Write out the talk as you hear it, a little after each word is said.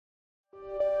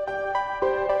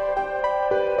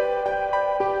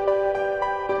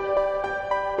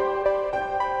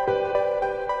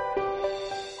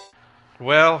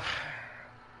Well,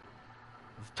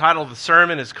 the title of the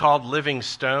sermon is called Living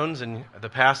Stones, and the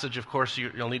passage, of course,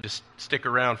 you'll need to stick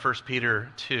around 1 Peter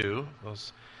 2,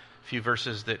 those few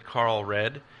verses that Carl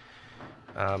read.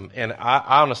 And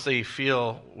I honestly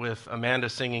feel with Amanda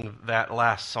singing that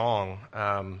last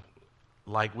song,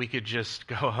 like we could just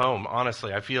go home.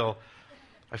 Honestly, I feel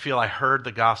I heard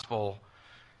the gospel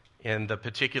in the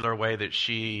particular way that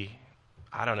she,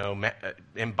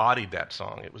 embodied that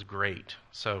song. It was great.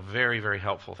 So very, very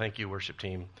helpful. Thank you, worship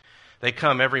team. They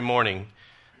come every morning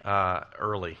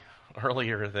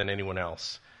earlier than anyone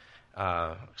else,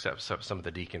 except some of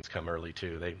the deacons come early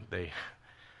too. They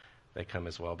come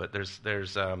as well. But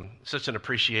there's such an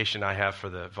appreciation I have for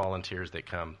the volunteers that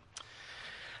come.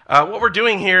 What we're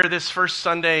doing here this first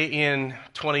Sunday in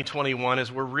 2021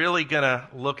 is we're really going to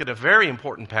look at a very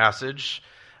important passage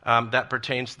that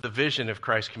pertains to the vision of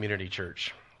Christ Community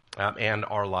Church and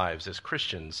our lives as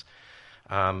Christians.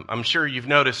 I'm sure you've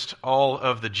noticed all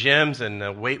of the gyms and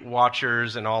the Weight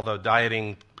Watchers and all the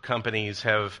dieting companies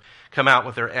have come out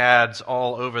with their ads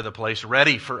all over the place,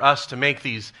 ready for us to make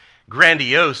these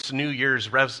grandiose New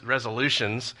Year's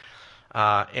resolutions.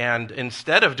 And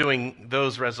instead of doing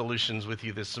those resolutions with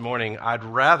you this morning, I'd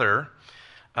rather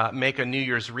make a New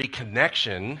Year's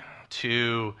reconnection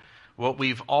to what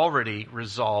we've already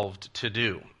resolved to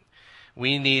do.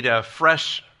 We need a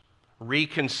fresh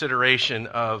reconsideration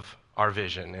of our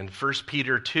vision. And 1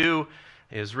 Peter 2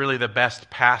 is really the best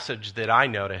passage that I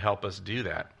know to help us do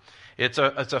that. It's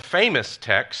a famous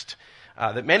text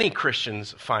that many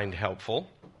Christians find helpful,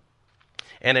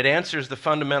 and it answers the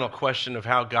fundamental question of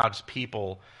how God's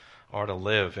people are to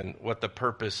live and what the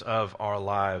purpose of our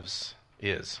lives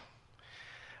is.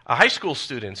 High school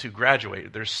students who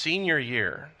graduate their senior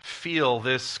year feel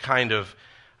this kind of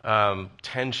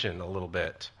tension a little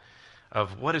bit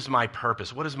of what is my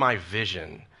purpose, what is my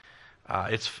vision.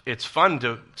 It's fun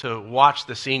to watch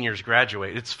the seniors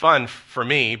graduate. It's fun for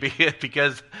me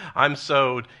because I'm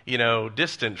so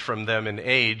distant from them in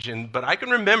age, but I can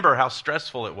remember how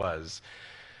stressful it was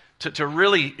to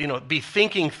really be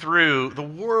thinking through. The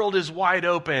world is wide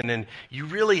open, and you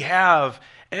really have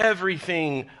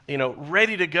everything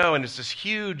ready to go, and it's this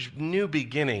huge new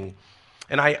beginning.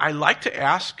 And I like to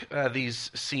ask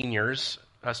these seniors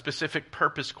specific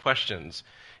purpose questions.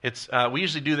 We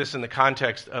usually do this in the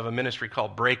context of a ministry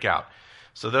called Breakout.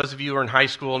 So those of you who are in high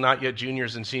school, not yet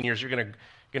juniors and seniors, you're going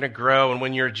to grow, and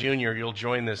when you're a junior, you'll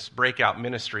join this Breakout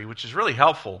ministry, which is really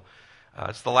helpful.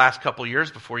 It's the last couple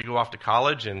years before you go off to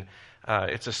college, and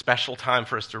it's a special time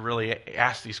for us to really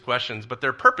ask these questions. But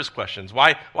they're purpose questions.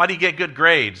 Why do you get good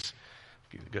grades?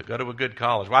 Go to a good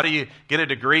college. Why do you get a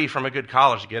degree from a good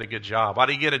college to get a good job? Why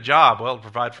do you get a job? Well, to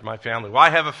provide for my family. Why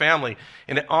have a family?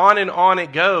 And on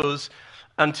it goes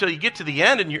until you get to the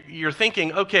end, and you're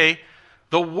thinking, okay,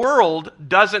 the world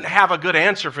doesn't have a good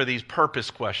answer for these purpose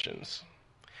questions.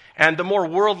 And the more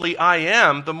worldly I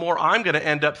am, the more I'm going to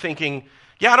end up thinking,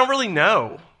 I don't really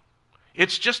know.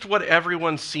 It's just what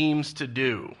everyone seems to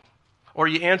do. Or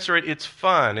you answer it, it's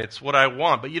fun, it's what I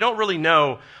want, but you don't really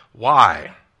know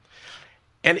why.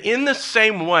 And in the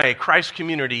same way, Christ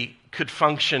Community could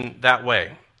function that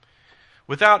way.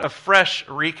 Without a fresh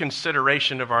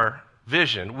reconsideration of our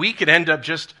vision, we could end up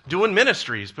just doing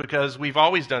ministries because we've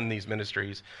always done these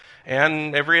ministries.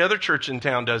 And every other church in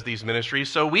town does these ministries,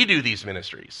 so we do these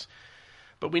ministries.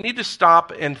 But we need to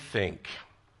stop and think.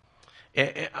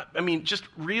 Just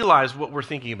realize what we're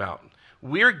thinking about.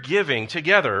 We're giving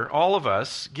together, all of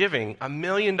us, giving $1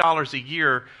 million a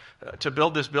year to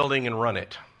build this building and run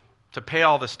it, to pay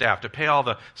all the staff, to pay all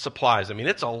the supplies.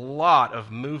 It's a lot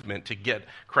of movement to get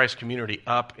Christ Community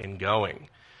up and going.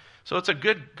 So it's a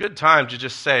good time to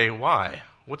just say, why?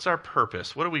 What's our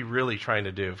purpose? What are we really trying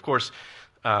to do? Of course,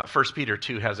 1 Peter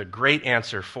 2 has a great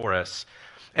answer for us.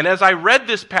 And as I read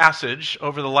this passage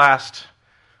over the last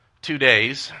 2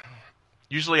 days,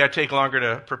 usually I take longer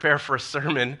to prepare for a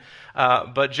sermon,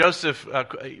 but Joseph,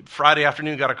 Friday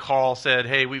afternoon, got a call, said,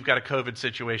 hey, we've got a COVID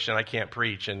situation, I can't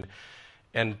preach.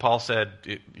 And Paul said,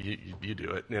 you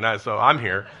do it. And so I'm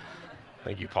here.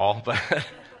 Thank you, Paul. But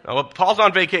no, Paul's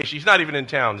on vacation. He's not even in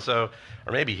town. Or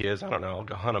maybe he is. I don't know. I'll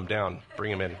go hunt him down,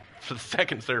 bring him in for the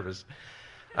second service.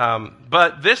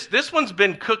 But this one's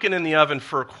been cooking in the oven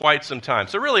for quite some time.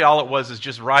 So really all it was is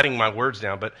just writing my words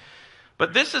down. But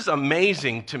this is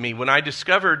amazing to me. When I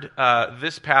discovered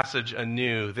this passage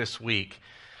anew this week,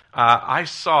 I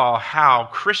saw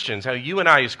how you and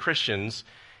I as Christians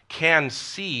can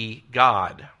see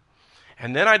God.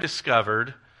 And then I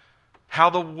discovered how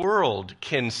the world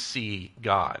can see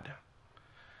God.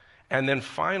 And then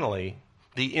finally,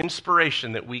 the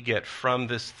inspiration that we get from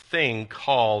this thing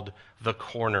called the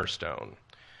cornerstone.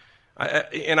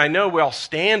 And I know we all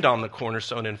stand on the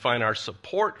cornerstone and find our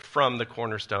support from the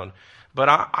cornerstone. But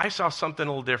I saw something a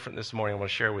little different this morning I want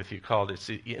to share with you called it's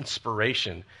the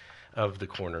inspiration of the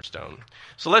cornerstone.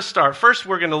 So let's start. First,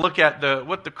 we're going to look at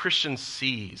what the Christian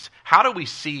sees. How do we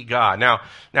see God? Now,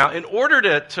 in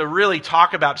order to really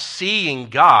talk about seeing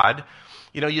God,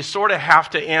 you sort of have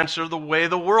to answer the way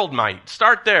the world might.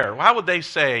 Start there. How would they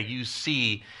say you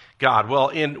see God?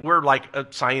 Well, we're like a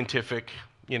scientific,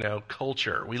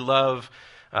 culture. We love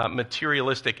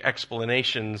materialistic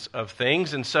explanations of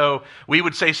things. And so we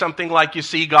would say something like you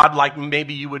see God like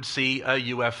maybe you would see a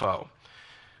UFO.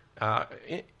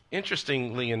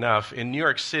 Interestingly enough, in New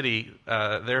York City,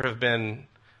 there have been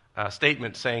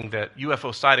statements saying that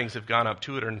UFO sightings have gone up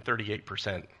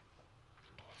 238%.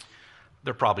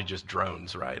 They're probably just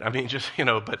drones, right? I mean,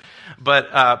 but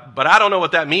I don't know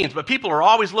what that means. But people are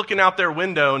always looking out their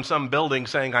window in some building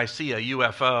saying, I see a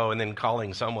UFO, and then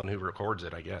calling someone who records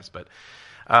it, I guess. But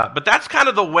that's kind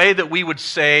of the way that we would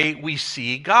say we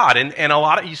see God. And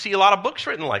you see a lot of books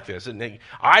written like this. And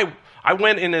I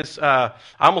went in this, I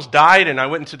almost died, and I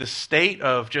went into this state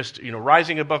of just,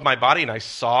 rising above my body, and I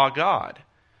saw God.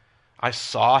 I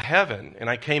saw heaven, and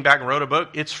I came back and wrote a book.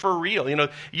 It's for real.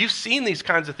 You've seen these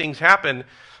kinds of things happen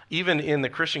even in the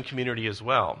Christian community as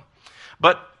well.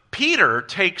 But Peter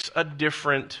takes a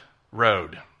different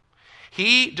road.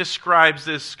 He describes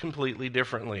this completely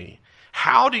differently.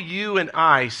 How do you and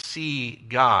I see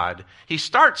God? He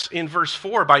starts in verse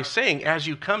 4 by saying, as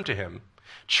you come to him,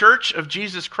 Church of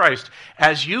Jesus Christ,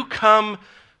 as you come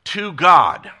to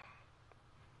God.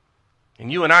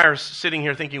 And you and I are sitting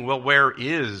here thinking, well, where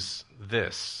is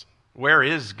this? Where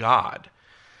is God?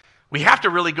 We have to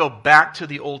really go back to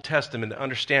the Old Testament to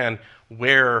understand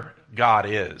where God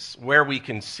is, where we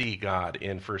can see God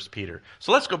in 1 Peter.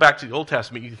 So let's go back to the Old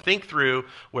Testament. You can think through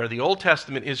where the Old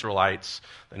Testament Israelites,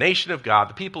 the nation of God,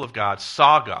 the people of God,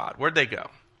 saw God. Where'd they go?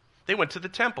 They went to the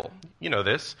temple. You know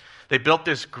this. They built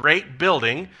this great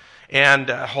building, and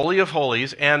Holy of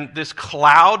Holies, and this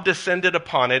cloud descended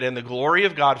upon it, and the glory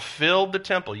of God filled the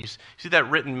temple. You see that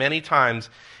written many times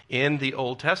in the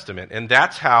Old Testament, and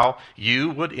that's how you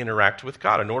would interact with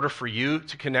God. In order for you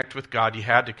to connect with God, you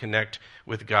had to connect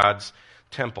with God's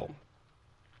temple.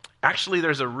 Actually,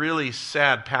 there's a really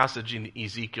sad passage in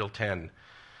Ezekiel 10.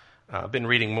 I've been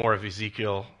reading more of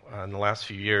Ezekiel in the last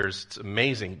few years. It's an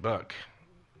amazing book.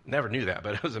 Never knew that,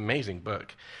 but it was an amazing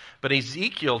book. But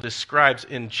Ezekiel describes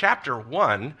in chapter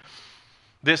 1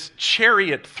 this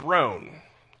chariot throne.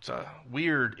 It's a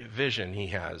weird vision he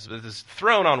has. This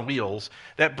throne on wheels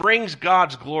that brings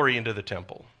God's glory into the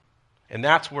temple. And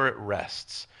that's where it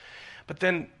rests. But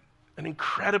then an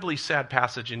incredibly sad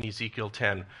passage in Ezekiel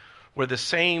 10 where the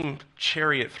same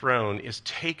chariot throne is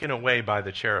taken away by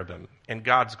the cherubim and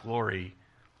God's glory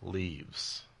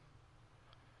leaves.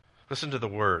 Listen to the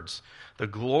words. The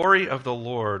glory of the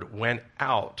Lord went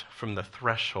out from the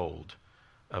threshold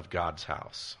of God's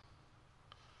house.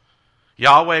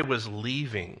 Yahweh was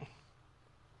leaving.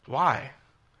 Why?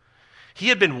 He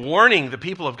had been warning the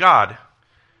people of God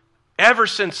ever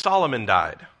since Solomon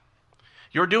died.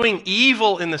 You're doing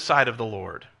evil in the sight of the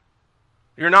Lord.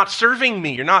 You're not serving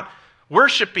me. You're not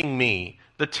worshiping me.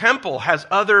 The temple has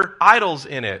other idols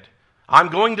in it. I'm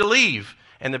going to leave.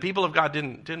 And the people of God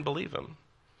didn't believe him.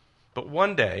 But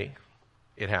one day,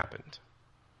 it happened.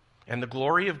 And the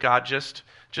glory of God just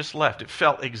left. It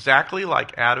felt exactly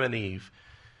like Adam and Eve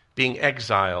being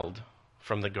exiled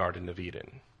from the Garden of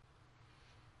Eden.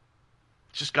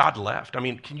 It's just God left. I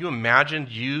mean, can you imagine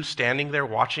you standing there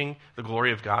watching the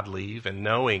glory of God leave and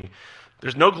knowing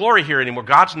there's no glory here anymore.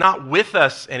 God's not with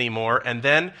us anymore. And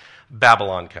then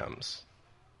Babylon comes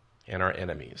and our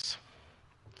enemies.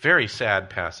 Very sad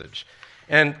passage.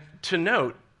 And to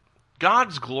note,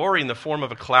 God's glory in the form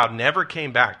of a cloud never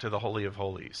came back to the Holy of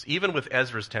Holies, even with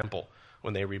Ezra's temple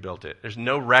when they rebuilt it. There's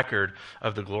no record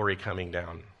of the glory coming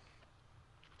down.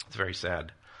 It's very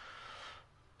sad.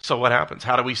 So what happens?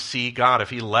 How do we see God? If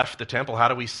he left the temple, how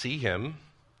do we see him?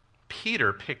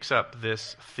 Peter picks up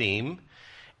this theme,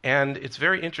 and it's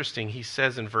very interesting. He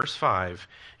says in verse 5,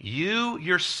 you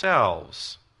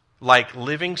yourselves, like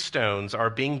living stones, are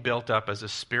being built up as a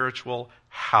spiritual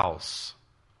house,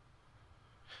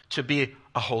 to be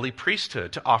a holy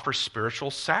priesthood, to offer spiritual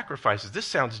sacrifices. This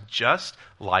sounds just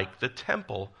like the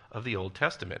temple of the Old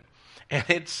Testament. And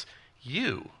it's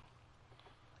you.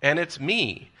 And it's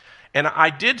me. And I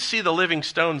did see the living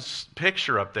stones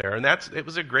picture up there, and it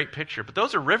was a great picture. But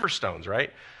those are river stones,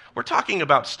 right? We're talking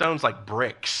about stones like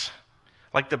bricks,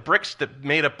 like the bricks that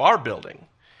made up our building.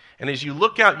 And as you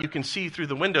look out, you can see through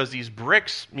the windows these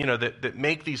bricks, that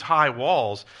make these high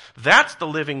walls. That's the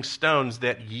living stones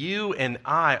that you and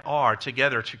I are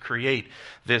together to create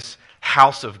this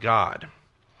house of God.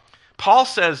 Paul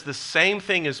says the same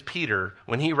thing as Peter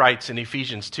when he writes in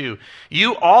Ephesians 2,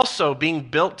 you also being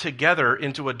built together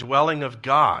into a dwelling of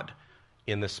God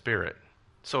in the Spirit.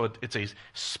 So it's a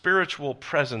spiritual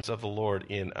presence of the Lord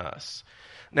in us.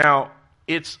 Now,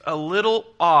 it's a little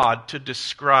odd to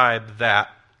describe that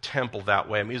temple that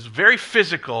way. I mean, it's very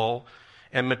physical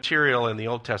and material in the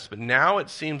Old Testament. Now it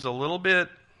seems a little bit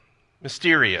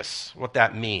mysterious what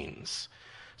that means.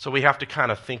 So we have to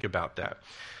kind of think about that.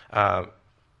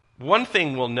 One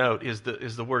thing we'll note is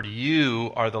the word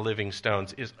you are the living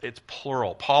stones. It's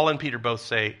plural. Paul and Peter both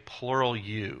say plural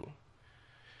you.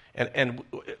 And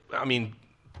I mean,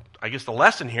 I guess the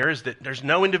lesson here is that there's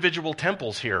no individual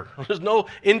temples here. There's no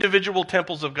individual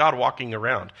temples of God walking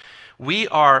around. We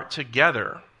are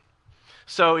together.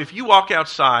 So if you walk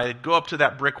outside, go up to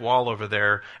that brick wall over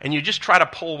there, and you just try to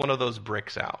pull one of those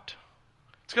bricks out,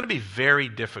 it's going to be very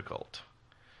difficult.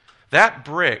 That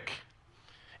brick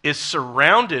is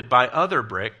surrounded by other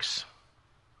bricks,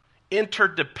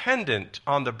 interdependent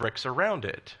on the bricks around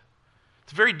it.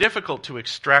 It's very difficult to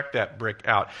extract that brick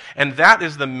out. And that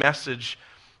is the message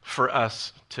for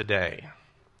us today.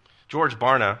 George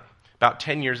Barna, about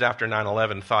 10 years after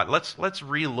 9/11, thought, let's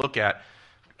relook at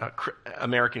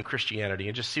American Christianity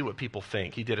and just see what people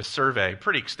think. He did a survey,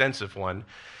 pretty extensive one,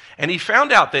 and he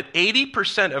found out that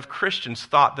 80% of Christians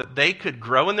thought that they could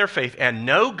grow in their faith and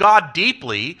know God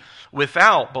deeply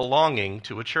without belonging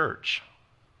to a church.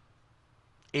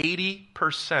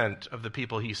 80% of the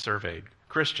people he surveyed,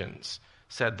 Christians,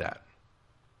 said that.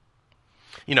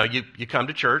 You come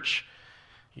to church,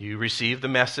 you receive the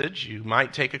message, you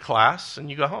might take a class, and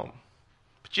you go home.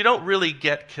 But you don't really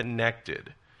get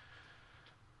connected.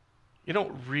 You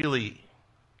don't really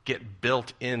get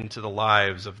built into the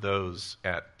lives of those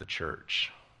at the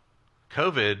church.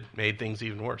 COVID made things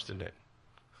even worse, didn't it?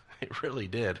 It really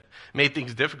did. It made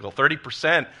things difficult.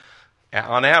 30%,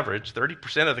 on average,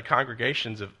 30% of the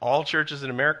congregations of all churches in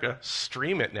America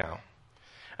stream it now.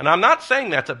 And I'm not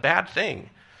saying that's a bad thing.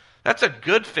 That's a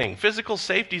good thing. Physical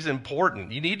safety is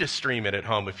important. You need to stream it at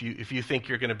home if you think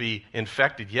you're going to be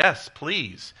infected. Yes,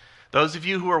 please. Those of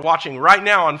you who are watching right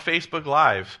now on Facebook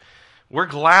Live, we're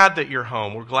glad that you're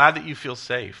home. We're glad that you feel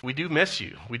safe. We do miss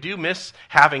you. We do miss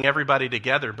having everybody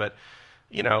together, but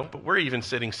we're even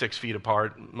sitting 6 feet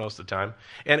apart most of the time.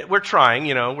 And we're trying,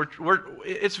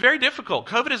 it's very difficult.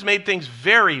 COVID has made things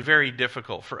very, very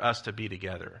difficult for us to be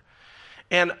together.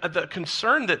 And the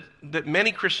concern that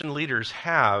many Christian leaders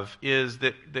have is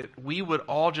that we would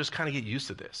all just kind of get used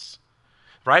to this,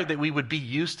 right? That we would be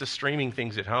used to streaming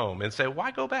things at home and say,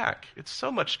 why go back? It's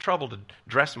so much trouble to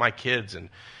dress my kids and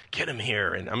get them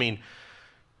here. And I mean,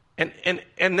 and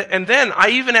then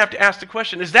I even have to ask the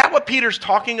question, is that what Peter's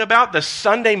talking about? The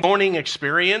Sunday morning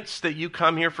experience that you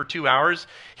come here for 2 hours,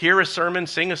 hear a sermon,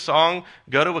 sing a song,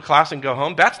 go to a class and go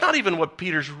home? That's not even what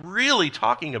Peter's really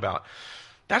talking about.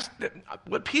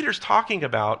 What Peter's talking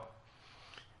about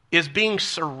is being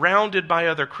surrounded by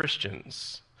other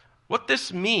Christians. What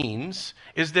this means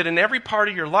is that in every part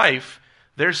of your life,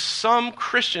 there's some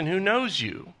Christian who knows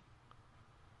you.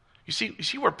 You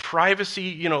see where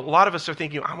privacy, a lot of us are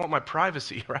thinking, I want my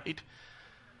privacy, right?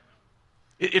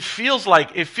 It feels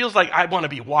like I want to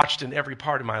be watched in every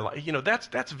part of my life.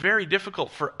 That's very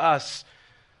difficult for us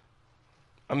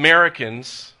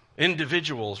Americans,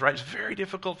 individuals, right? It's very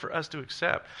difficult for us to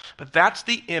accept. But that's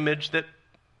the image that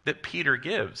Peter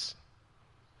gives.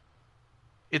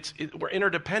 We're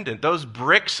interdependent. Those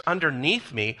bricks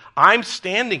underneath me, I'm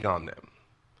standing on them.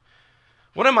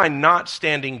 What am I not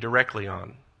standing directly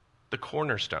on? The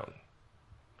cornerstone.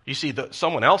 You see,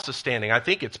 someone else is standing. I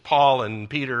think it's Paul and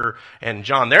Peter and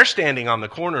John. They're standing on the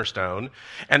cornerstone.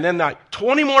 And then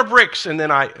 20 more bricks, and then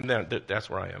that's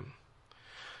where I am.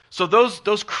 So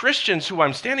those Christians who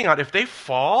I'm standing on, if they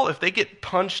fall, if they get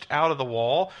punched out of the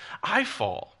wall, I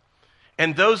fall.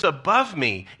 And those above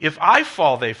me, if I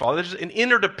fall, they fall. There's an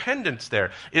interdependence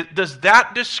there. Does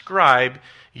that describe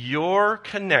your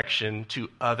connection to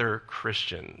other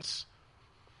Christians?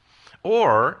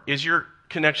 Or is your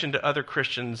connection to other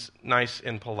Christians nice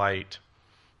and polite,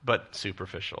 but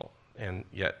superficial and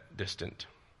yet distant?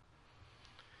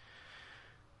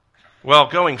 Well,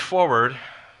 going forward,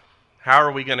 how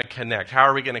are we going to connect? How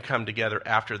are we going to come together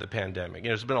after the pandemic?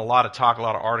 There's been a lot of talk, a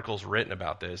lot of articles written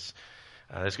about this.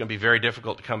 It's going to be very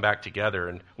difficult to come back together.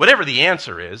 And whatever the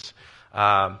answer is,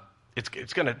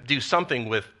 It's going to do something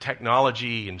with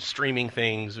technology and streaming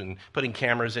things and putting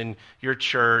cameras in your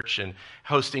church and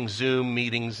hosting Zoom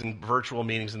meetings and virtual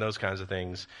meetings and those kinds of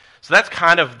things. So that's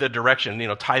kind of the direction,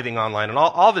 tithing online and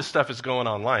all this stuff is going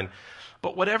online.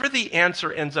 But whatever the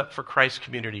answer ends up for Christ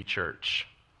Community Church,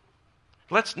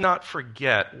 let's not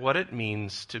forget what it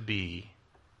means to be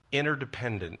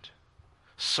interdependent,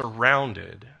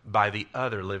 surrounded by the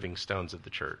other living stones of the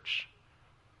church.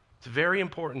 It's very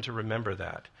important to remember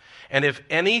that. And if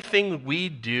anything we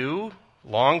do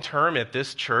long-term at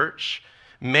this church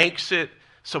makes it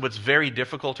so it's very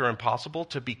difficult or impossible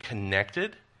to be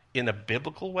connected in a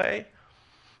biblical way,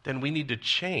 then we need to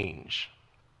change.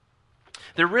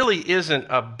 There really isn't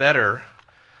a better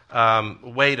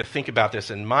way to think about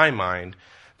this in my mind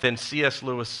than C.S.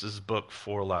 Lewis's book,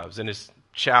 Four Loves. In his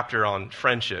chapter on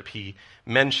friendship, he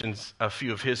mentions a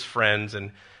few of his friends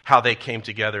and how they came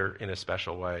together in a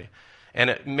special way. And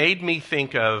it made me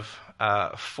think of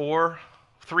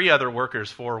three other workers,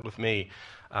 four with me,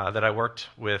 that I worked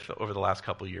with over the last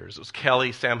couple of years. It was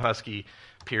Kelly, Sam Husky,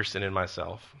 Pearson, and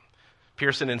myself.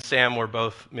 Pearson and Sam were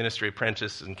both ministry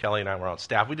apprentices, and Kelly and I were on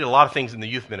staff. We did a lot of things in the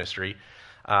youth ministry.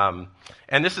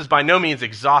 And this is by no means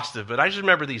exhaustive, but I just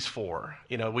remember these four.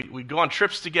 We'd go on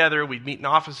trips together, we'd meet in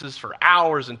offices for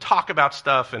hours and talk about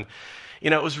stuff, and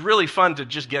it was really fun to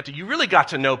just you really got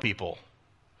to know people.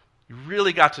 You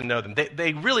really got to know them.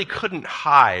 They really couldn't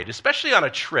hide, especially on a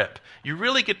trip. You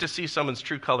really get to see someone's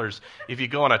true colors if you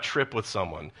go on a trip with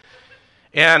someone.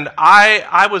 And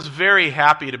I was very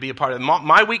happy to be a part of it.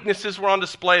 My weaknesses were on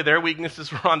display, their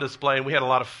weaknesses were on display, and we had a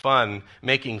lot of fun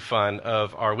making fun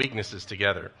of our weaknesses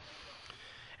together.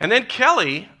 And then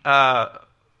Kelly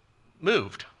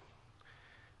moved.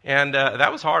 And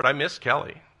that was hard. I missed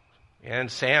Kelly. And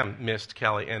Sam missed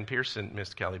Kelly, and Pearson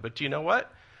missed Kelly. But do you know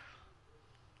what?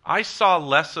 I saw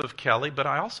less of Kelly, but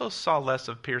I also saw less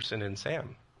of Pearson and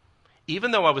Sam,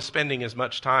 even though I was spending as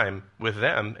much time with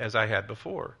them as I had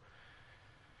before.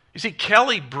 You see,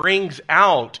 Kelly brings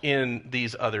out in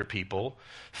these other people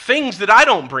things that I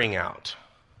don't bring out.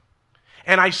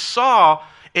 And I saw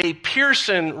a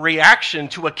Pearson reaction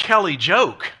to a Kelly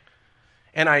joke,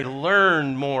 and I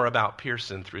learned more about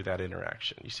Pearson through that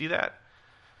interaction. You see that?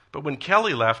 But when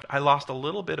Kelly left, I lost a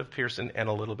little bit of Pearson and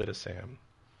a little bit of Sam.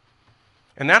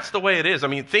 And that's the way it is. I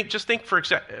mean, just think for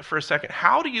a second.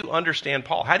 How do you understand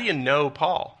Paul? How do you know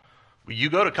Paul? You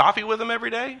go to coffee with him every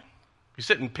day? You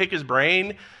sit and pick his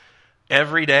brain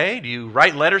every day? Do you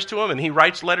write letters to him and he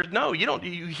writes letters? No, you don't.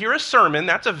 You hear a sermon.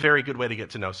 That's a very good way to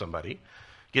get to know somebody.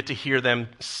 Get to hear them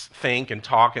think and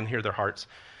talk and hear their hearts.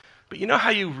 But you know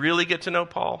how you really get to know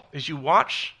Paul? Is you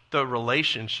watch the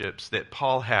relationships that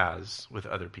Paul has with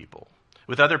other people,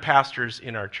 with other pastors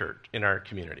in our church, in our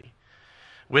community,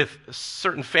 with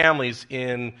certain families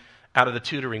out of the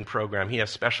tutoring program. He has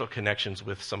special connections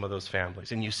with some of those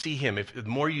families. And you see him, the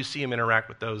more you see him interact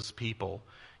with those people,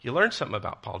 you learn something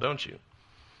about Paul, don't you?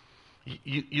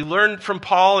 You learn from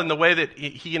Paul in the way that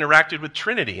he interacted with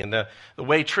Trinity and the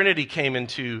way Trinity came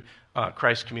into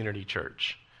Christ Community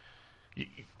Church.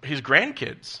 His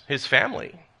grandkids, his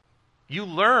family. You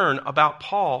learn about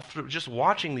Paul through just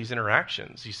watching these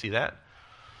interactions. You see that?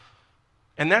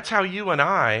 And that's how you and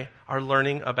I are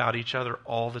learning about each other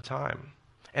all the time.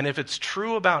 And if it's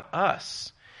true about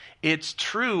us, it's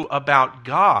true about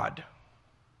God.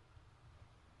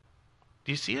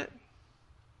 Do you see it?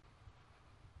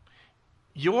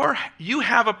 You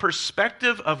have a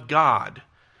perspective of God,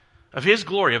 of His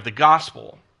glory, of the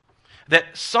gospel, that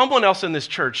someone else in this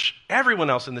church, everyone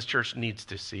else in this church needs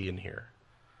to see and hear.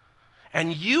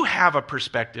 And you have a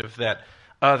perspective that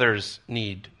others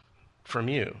need from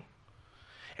you.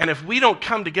 And if we don't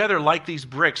come together like these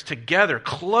bricks, together,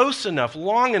 close enough,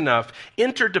 long enough,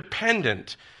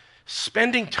 interdependent,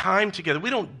 spending time together, we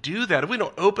don't do that. If we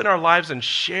don't open our lives and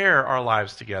share our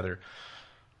lives together,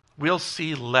 we'll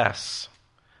see less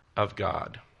of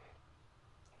God.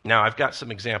 Now, I've got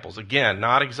some examples. Again,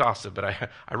 not exhaustive, but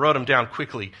I wrote them down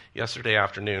quickly yesterday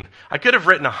afternoon. I could have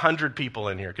written 100 people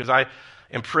in here because I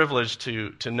am privileged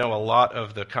to know a lot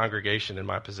of the congregation in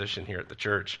my position here at the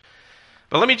church.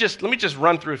 But let me just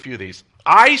run through a few of these.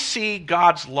 I see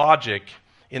God's logic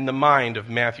in the mind of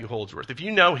Matthew Holdsworth. If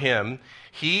you know him,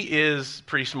 he is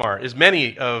pretty smart, as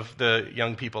many of the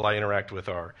young people I interact with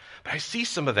are. But I see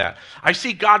some of that. I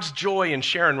see God's joy in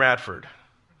Sharon Radford.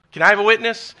 Can I have a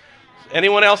witness?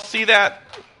 Anyone else see that?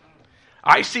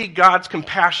 I see God's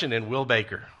compassion in Will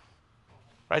Baker.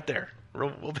 Right there,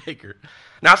 Will Baker.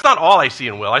 Now, it's not all I see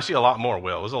in Will. I see a lot more,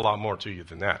 Will. There's a lot more to you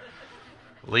than that.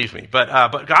 Believe me.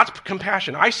 But God's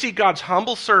compassion. I see God's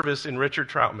humble service in Richard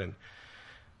Troutman.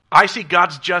 I see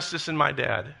God's justice in my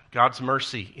dad. God's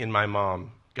mercy in my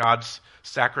mom, God's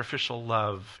sacrificial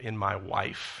love in my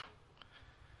wife.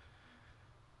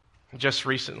 Just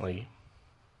recently,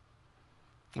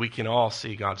 we can all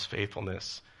see God's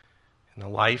faithfulness in the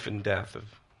life and death of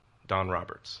Don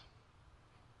Roberts.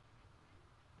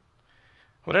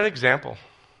 What an example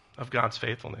of God's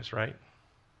faithfulness, right?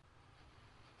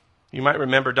 You might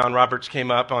remember Don Roberts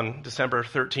came up on December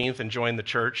 13th and joined the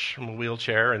church from a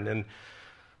wheelchair, and then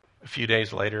a few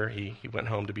days later, he went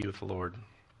home to be with the Lord.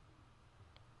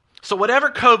 So whatever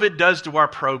COVID does to our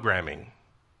programming,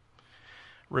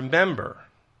 remember,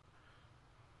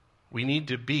 we need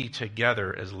to be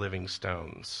together as living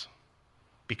stones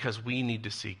because we need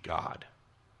to see God.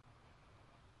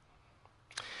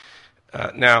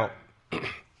 Now,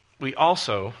 we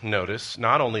also notice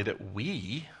not only that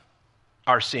we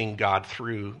are seeing God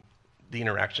through the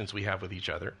interactions we have with each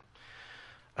other,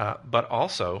 but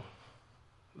also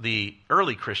the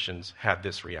early Christians had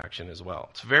this reaction as well.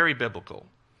 It's very biblical.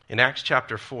 In Acts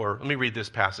chapter 4, let me read this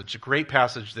passage, a great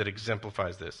passage that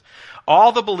exemplifies this.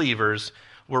 All the believers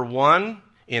were one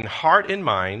in heart and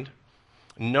mind.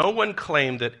 No one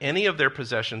claimed that any of their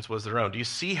possessions was their own. Do you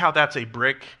see how that's a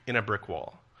brick in a brick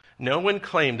wall? No one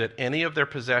claimed that any of their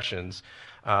possessions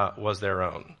was their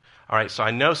own. All right, so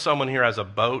I know someone here has a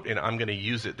boat, and I'm going to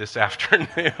use it this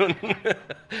afternoon.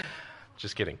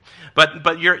 Just kidding.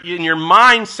 But you're in your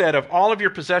mindset of all of your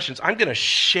possessions, I'm going to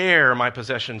share my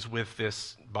possessions with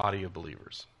this body of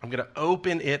believers. I'm going to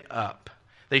open it up.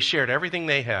 They shared everything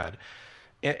they had.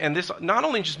 And this not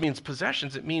only just means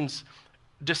possessions, it means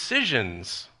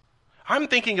decisions. I'm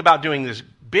thinking about doing this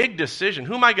big decision.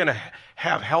 Who am I going to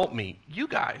have help me? You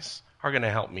guys are going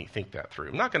to help me think that through.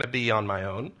 I'm not going to be on my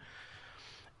own.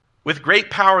 With great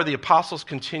power, the apostles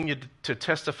continued to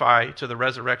testify to the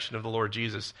resurrection of the Lord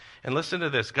Jesus. And listen to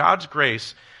this. God's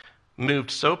grace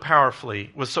was so powerfully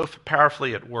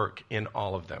at work in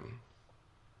all of them.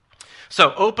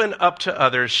 So open up to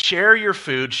others, share your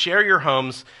food, share your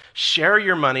homes, share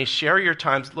your money, share your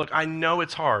times. Look, I know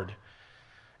it's hard.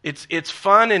 It's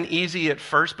fun and easy at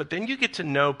first, but then you get to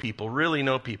know people, really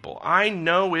know people. I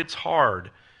know it's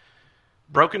hard.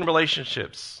 Broken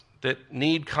relationships that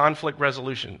need conflict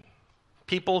resolution.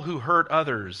 People who hurt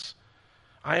others.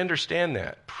 I understand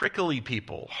that. Prickly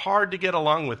people, hard to get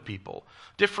along with people,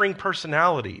 differing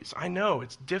personalities. I know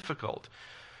it's difficult.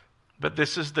 But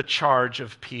this is the charge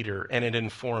of Peter, and it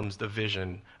informs the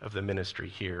vision of the ministry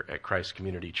here at Christ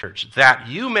Community Church, that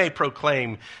you may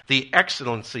proclaim the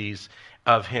excellencies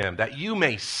of him, that you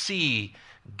may see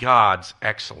God's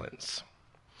excellence.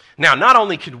 Now, not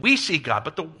only can we see God,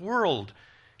 but the world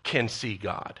can see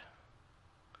God.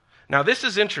 Now, this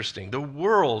is interesting. The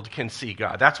world can see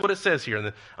God. That's what it says here. And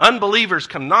the unbelievers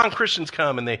come, non-Christians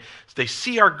come, and they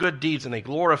see our good deeds, and they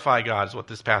glorify God, is what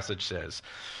this passage says.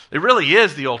 It really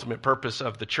is the ultimate purpose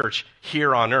of the church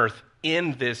here on earth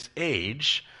in this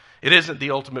age. It isn't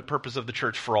the ultimate purpose of the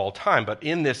church for all time, but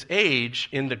in this age,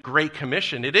 in the Great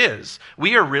Commission, it is.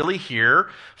 We are really here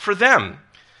for them.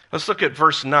 Let's look at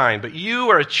verse 9. But you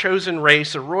are a chosen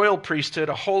race, a royal priesthood,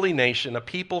 a holy nation, a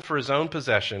people for his own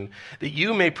possession, that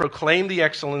you may proclaim the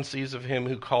excellencies of him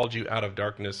who called you out of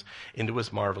darkness into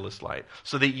his marvelous light.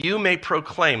 So that you may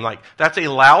proclaim, like that's a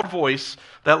loud voice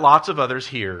that lots of others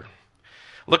hear.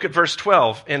 Look at verse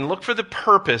 12 and look for the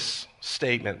purpose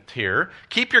statement here.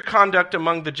 Keep your conduct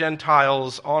among the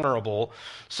Gentiles honorable,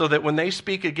 so that when they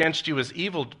speak against you as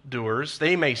evildoers,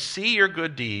 they may see your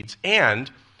good deeds and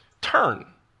turn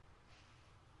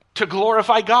to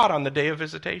glorify God on the day of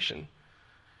visitation.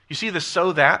 You see the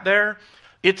so that there?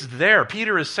 It's there.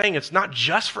 Peter is saying it's not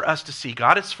just for us to see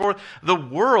God, it's for the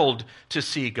world to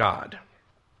see God.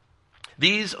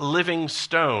 These living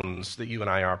stones that you and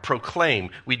I are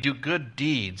proclaim, we do good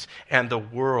deeds, and the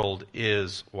world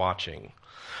is watching.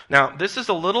 Now, this is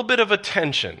a little bit of a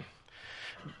tension,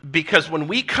 because when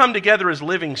we come together as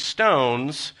living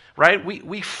stones, right,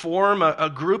 we form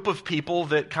a group of people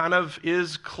that kind of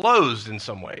is closed in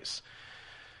some ways.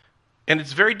 And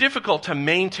it's very difficult to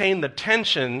maintain the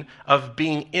tension of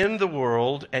being in the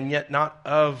world and yet not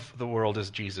of the world, as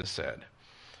Jesus said.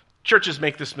 Churches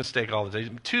make this mistake all the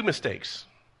time. 2 mistakes.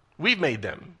 We've made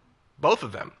them, both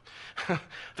of them.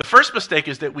 The first mistake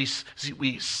is that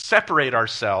we separate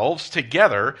ourselves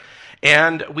together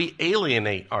and we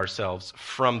alienate ourselves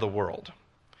from the world.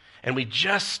 And we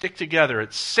just stick together.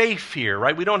 It's safe here,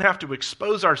 right? We don't have to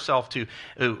expose ourselves to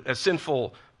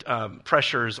sinful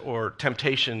pressures or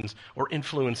temptations or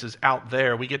influences out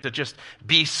there. We get to just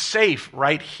be safe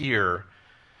right here.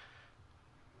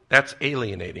 That's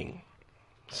alienating.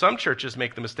 Some churches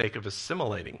make the mistake of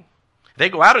assimilating. They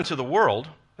go out into the world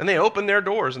and they open their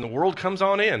doors and the world comes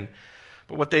on in.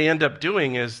 But what they end up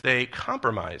doing is they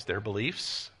compromise their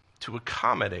beliefs to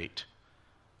accommodate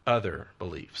other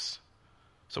beliefs.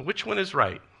 So which one is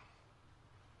right?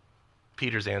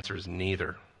 Peter's answer is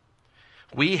neither.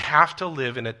 We have to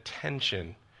live in a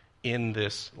tension in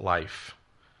this life.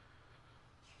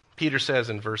 Peter says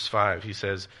in verse 5, he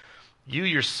says, "You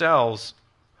yourselves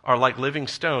are like living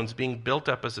stones being built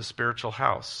up as a spiritual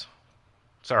house."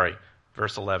 Sorry,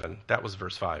 verse 11. That was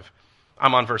verse 5.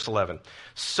 I'm on verse 11.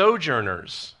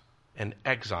 "Sojourners and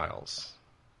exiles.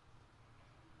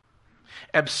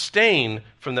 Abstain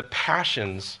from the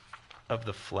passions of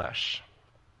the flesh."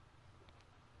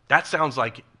 That sounds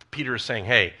like Peter is saying,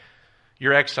 hey,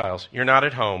 you're exiles. You're not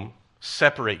at home.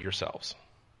 Separate yourselves.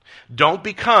 Don't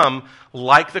become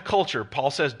like the culture. Paul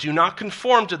says, do not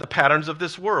conform to the patterns of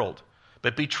this world,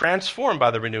 but be transformed by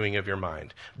the renewing of your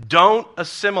mind. Don't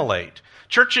assimilate.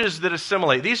 Churches that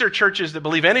assimilate, these are churches that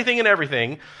believe anything and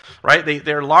everything, right?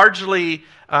 They're largely,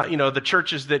 the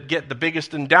churches that get the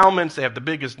biggest endowments. They have the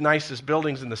biggest, nicest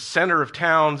buildings in the center of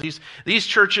towns. These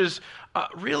churches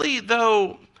really,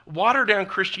 though, water down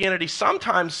Christianity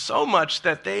sometimes so much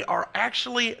that they are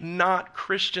actually not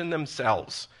Christian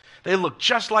themselves. They look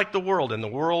just like the world, and the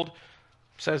world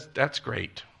says, that's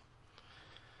great.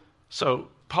 So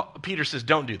Peter says,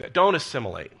 don't do that. Don't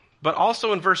assimilate. But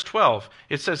also in verse 12,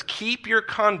 it says, keep your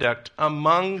conduct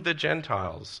among the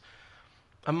Gentiles.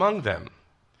 Among them.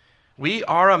 We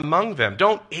are among them.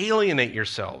 Don't alienate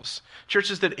yourselves.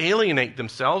 Churches that alienate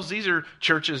themselves, these are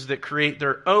churches that create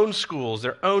their own schools,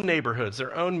 their own neighborhoods,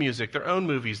 their own music, their own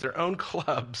movies, their own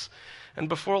clubs. And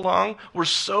before long, we're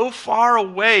so far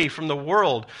away from the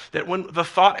world that when the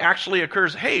thought actually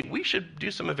occurs, hey, we should do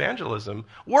some evangelism,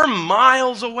 we're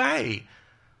miles away.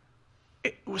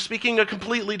 We're speaking a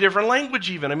completely different language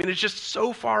even. I mean, it's just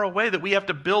so far away that we have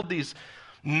to build these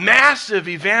massive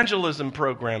evangelism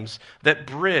programs that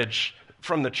bridge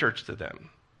from the church to them.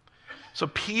 So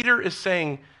Peter is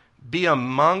saying, be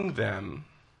among them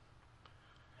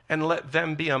and let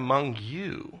them be among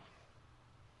you.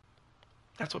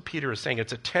 That's what Peter is saying.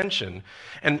 It's a tension.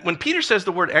 And when Peter says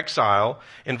the word exile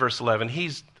in verse 11,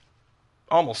 he's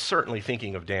almost certainly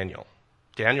thinking of Daniel.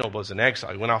 Daniel was an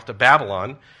exile. He went off to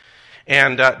Babylon.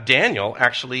 And Daniel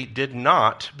actually did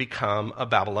not become a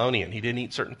Babylonian. He didn't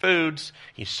eat certain foods.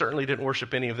 He certainly didn't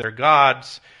worship any of their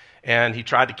gods. And he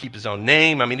tried to keep his own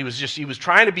name. I mean, he was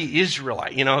trying to be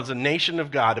Israelite, as a nation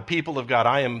of God, a people of God.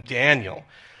 I am Daniel.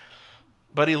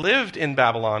 But he lived in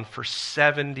Babylon for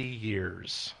 70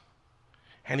 years.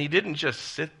 And he didn't just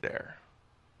sit there.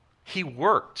 He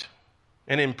worked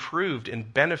and improved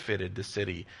and benefited the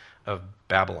city of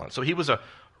Babylon. So he was a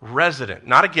resident,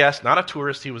 not a guest, not a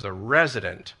tourist. He was a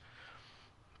resident,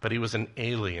 but he was an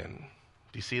alien.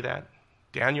 Do you see that?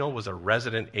 Daniel was a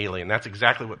resident alien. That's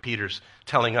exactly what Peter's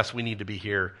telling us we need to be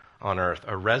here on earth,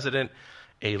 a resident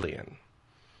alien.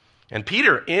 And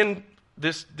Peter, in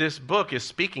this book, is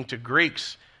speaking to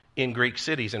Greeks in Greek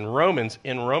cities and Romans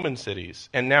in Roman cities,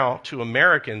 and now to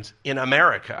Americans in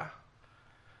America.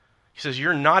 He says,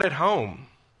 you're not at home.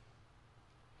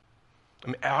 I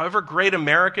mean, however great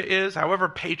America is, however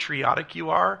patriotic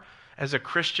you are, as a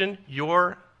Christian,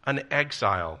 you're an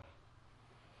exile.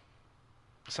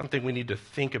 Something we need to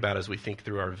think about as we think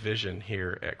through our vision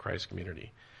here at Christ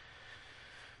Community.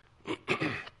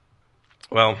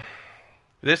 Well,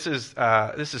 this is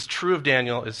true of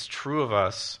Daniel. It's true of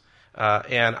us.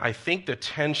 And I think the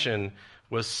tension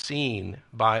was seen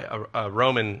by a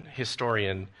Roman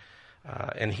historian,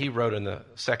 and he wrote in the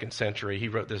 2nd century, he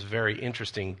wrote this very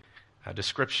interesting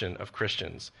description of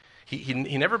Christians. He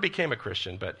never became a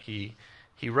Christian, but he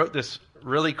wrote this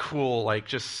really cool,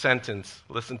 just sentence.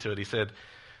 Listen to it. He said,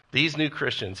 these new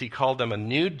Christians, he called them a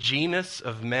new genus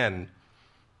of men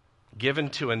given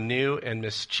to a new and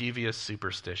mischievous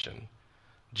superstition.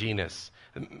 Genus,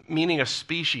 meaning a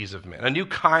species of man, a new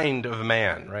kind of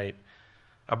man, right?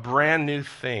 A brand new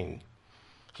thing.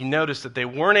 He noticed that they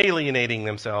weren't alienating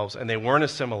themselves and they weren't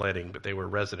assimilating, but they were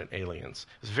resident aliens.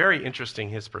 It's very interesting,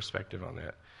 his perspective on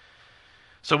that.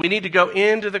 So we need to go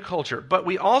into the culture, but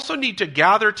we also need to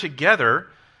gather together,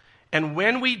 and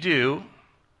when we do,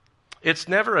 it's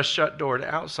never a shut door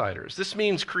to outsiders. This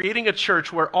means creating a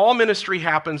church where all ministry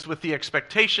happens with the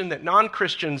expectation that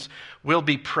non-Christians will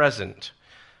be present.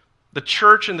 The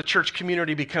church and the church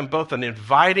community become both an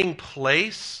inviting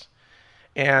place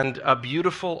and a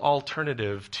beautiful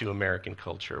alternative to American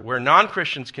culture, where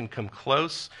non-Christians can come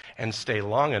close and stay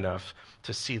long enough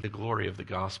to see the glory of the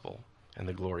gospel and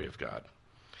the glory of God.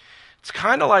 It's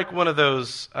kind of like one of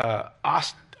those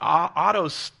auto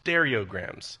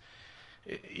stereograms.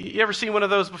 You ever seen one of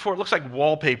those before? It looks like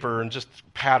wallpaper and just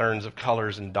patterns of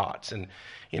colors and dots. And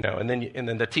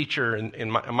then the teacher,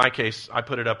 in my case, I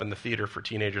put it up in the theater for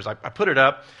teenagers. I put it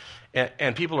up,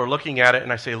 and people are looking at it,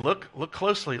 and I say, look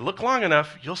closely, look long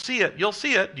enough, you'll see it.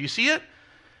 Do you see it?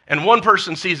 And one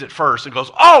person sees it first and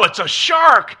goes, oh, it's a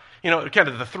shark! Kind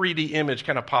of the 3D image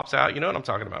kind of pops out. You know what I'm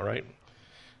talking about, right?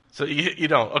 So you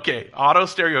don't. Okay,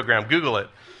 auto-stereogram, Google it.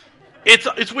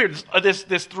 It's weird. This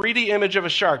 3D image of a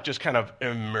shark just kind of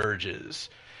emerges.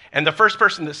 And the first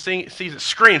person that sees it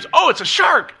screams, oh, it's a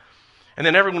shark! And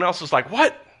then everyone else is like,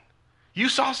 what? You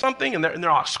saw something? And they're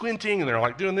all squinting, and they're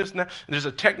like doing this and that. And there's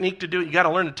a technique to do it. You got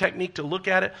to learn a technique to look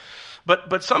at it.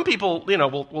 But some people,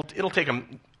 it'll take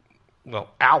them,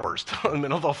 hours.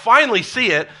 They'll finally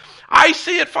see it. I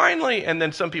see it finally. And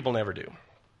then some people never do.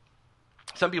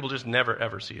 Some people just never,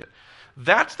 ever see it.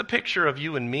 That's the picture of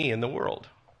you and me in the world.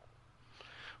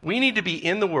 We need to be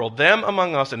in the world, them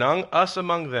among us and us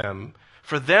among them,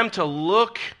 for them to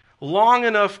look long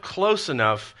enough, close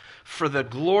enough for the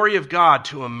glory of God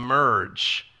to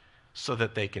emerge so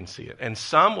that they can see it. And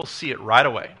some will see it right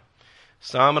away.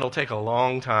 Some it'll take a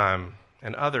long time,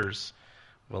 and others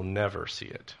will never see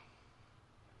it.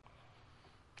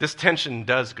 This tension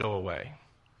does go away.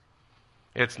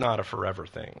 It's not a forever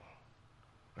thing.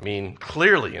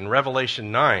 Clearly in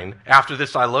Revelation 9, after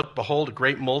this I looked, behold, a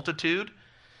great multitude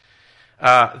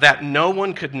that no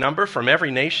one could number, from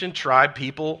every nation, tribe,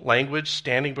 people, language,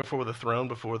 standing before the throne,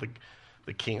 before the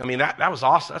King. That was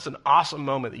awesome. That's an awesome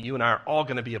moment that you and I are all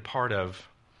going to be a part of.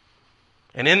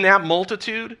 And in that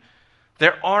multitude,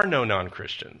 there are no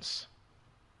non-Christians.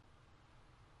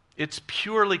 It's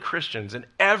purely Christians, and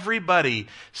everybody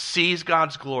sees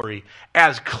God's glory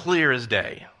as clear as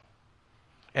day.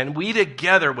 And we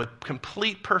together, with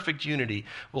complete perfect unity,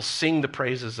 will sing the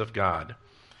praises of God.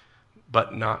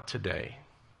 But not today.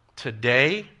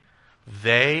 Today,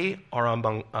 they are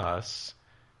among us,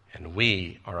 and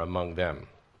we are among them.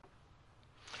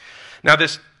 Now,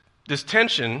 this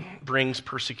tension brings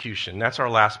persecution. That's our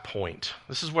last point.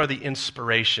 This is where the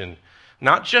inspiration,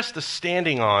 not just the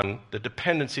standing on, the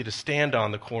dependency to stand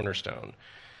on the cornerstone,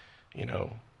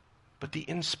 but the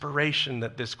inspiration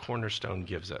that this cornerstone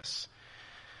gives us.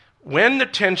 When the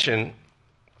tension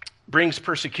brings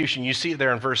persecution, you see it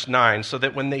there in verse 9, so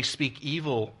that when they speak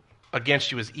evil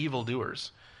against you as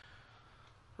evildoers,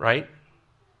 right?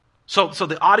 So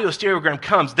the audio stereogram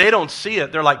comes, they don't see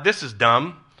it, they're like, this is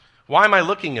dumb, why am I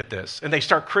looking at this? And they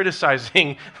start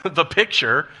criticizing the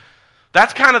picture.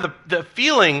 That's kind of the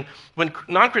feeling when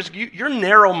non-Christians, you're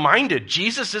narrow-minded,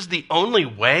 Jesus is the only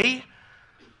way?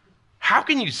 How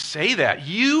can you say that?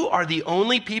 You are the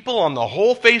only people on the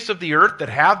whole face of the earth that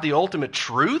have the ultimate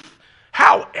truth?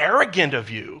 How arrogant of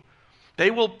you.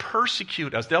 They will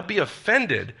persecute us. They'll be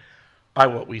offended by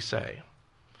what we say.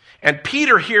 And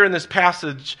Peter here in this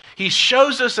passage, he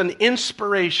shows us an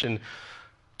inspiration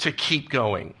to keep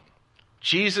going.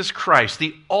 Jesus Christ,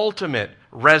 the ultimate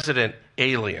resident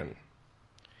alien.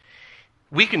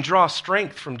 We can draw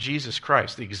strength from Jesus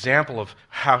Christ, the example of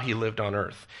how he lived on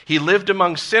earth. He lived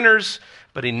among sinners,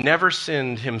 but he never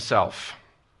sinned himself.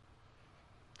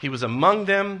 He was among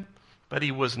them, but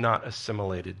he was not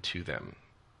assimilated to them.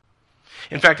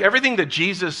 In fact, everything that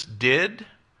Jesus did,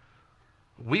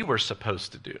 we were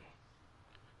supposed to do.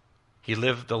 He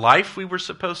lived the life we were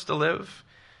supposed to live.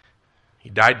 He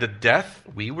died the death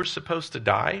we were supposed to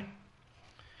die.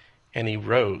 And he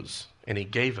rose, and he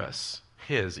gave us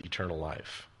his eternal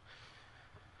life.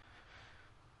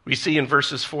 We see in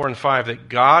verses 4 and 5 that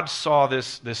God saw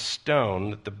this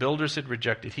stone that the builders had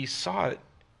rejected. He saw it,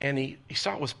 and he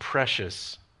saw it was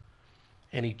precious,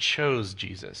 and he chose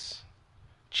Jesus.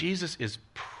 Jesus is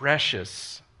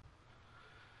precious.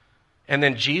 And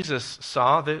then Jesus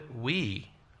saw that we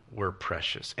were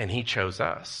precious, and he chose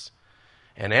us.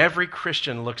 And every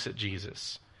Christian looks at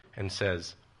Jesus and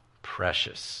says,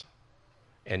 precious,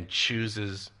 and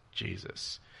chooses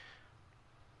Jesus.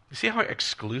 You see how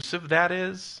exclusive that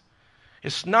is?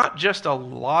 It's not just a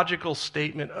logical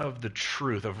statement of the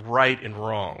truth, of right and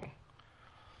wrong.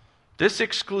 This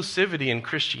exclusivity in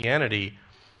Christianity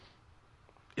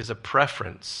is a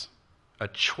preference, a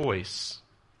choice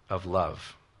of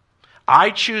love.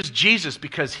 I choose Jesus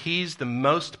because he's the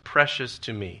most precious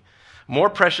to me. More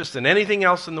precious than anything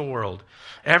else in the world.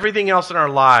 Everything else in our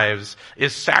lives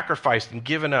is sacrificed and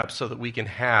given up so that we can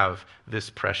have this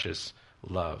precious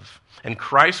love. And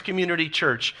Christ Community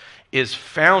Church is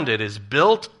founded, is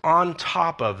built on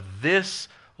top of this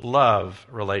love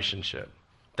relationship.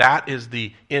 That is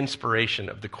the inspiration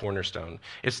of the cornerstone.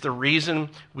 It's the reason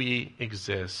we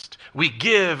exist. We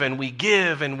give and we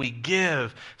give and we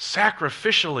give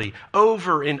sacrificially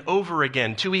over and over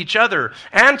again to each other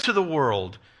and to the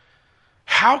world.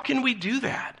 How can we do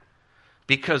that?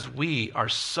 Because we are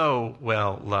so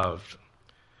well loved.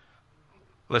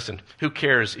 Listen, who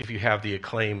cares if you have the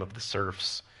acclaim of the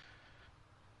serfs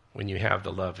when you have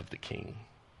the love of the king?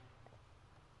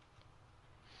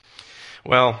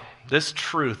 Well, this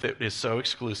truth that is so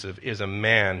exclusive is a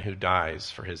man who dies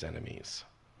for his enemies.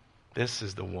 This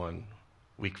is the one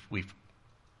we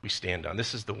stand on.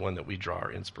 This is the one that we draw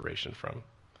our inspiration from.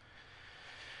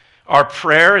 Our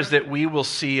prayer is that we will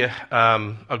see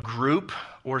a group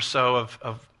or so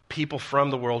of people from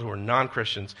the world who are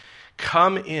non-Christians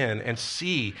come in and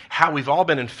see how we've all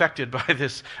been infected by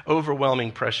this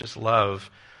overwhelming precious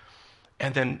love.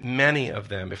 And then many of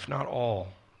them, if not all,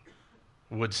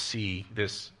 would see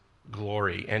this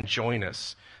glory and join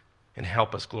us and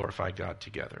help us glorify God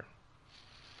together.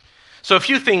 So a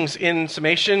few things in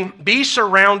summation. Be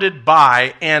surrounded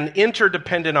by and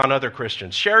interdependent on other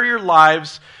Christians. Share your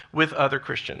lives with other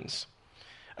Christians.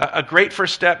 A great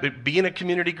first step, be in a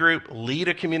community group, lead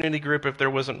a community group if there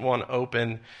wasn't one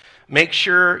open. Make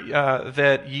sure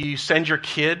that you send your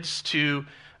kids to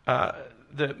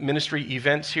the ministry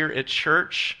events here at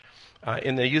church.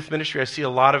 In the youth ministry, I see a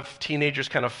lot of teenagers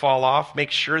kind of fall off.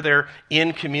 Make sure they're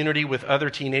in community with other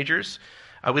teenagers.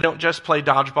 We don't just play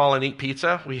dodgeball and eat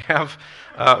pizza. We have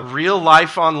real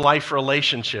life-on-life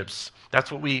relationships.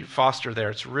 That's what we foster there.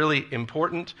 It's really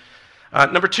important.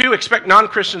 Number 2, expect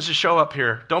non-Christians to show up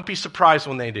here. Don't be surprised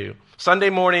when they do. Sunday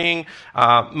morning,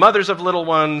 mothers of little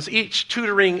ones, each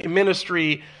tutoring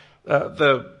ministry,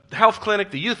 the health clinic,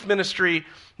 the youth ministry,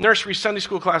 nursery, Sunday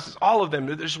school classes, all of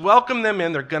them. Just welcome them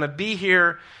in. They're going to be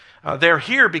here. They're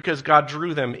here because God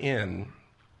drew them in.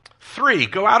 3,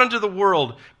 go out into the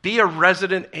world. Be a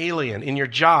resident alien in your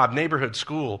job, neighborhood,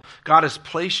 school. God has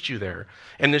placed you there.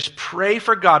 And just pray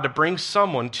for God to bring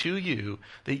someone to you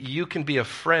that you can be a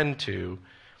friend to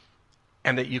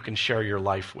and that you can share your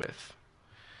life with.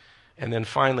 And then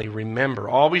finally,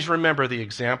 always remember the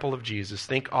example of Jesus.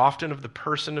 Think often of the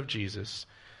person of Jesus.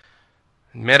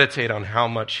 Meditate on how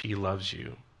much he loves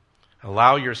you.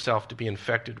 Allow yourself to be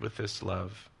infected with this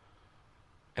love.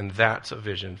 And that's a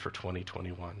vision for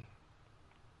 2021.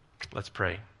 Let's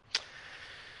pray.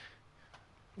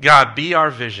 God, be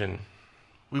our vision.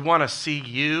 We want to see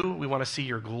you. We want to see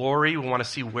your glory. We want to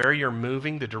see where you're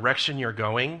moving, the direction you're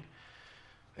going.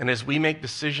 And as we make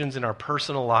decisions in our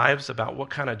personal lives about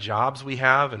what kind of jobs we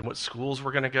have and what schools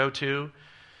we're going to go to,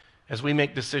 as we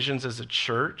make decisions as a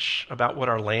church about what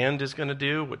our land is going to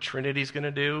do, what Trinity's going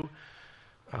to do,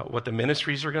 what the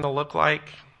ministries are going to look like,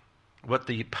 what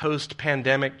the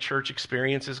post-pandemic church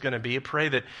experience is going to be, I pray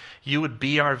that you would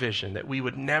be our vision, that we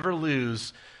would never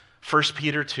lose 1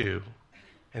 Peter 2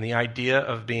 and the idea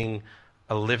of being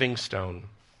a living stone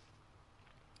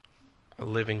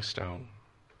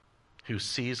who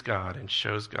sees God and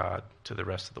shows God to the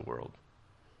rest of the world.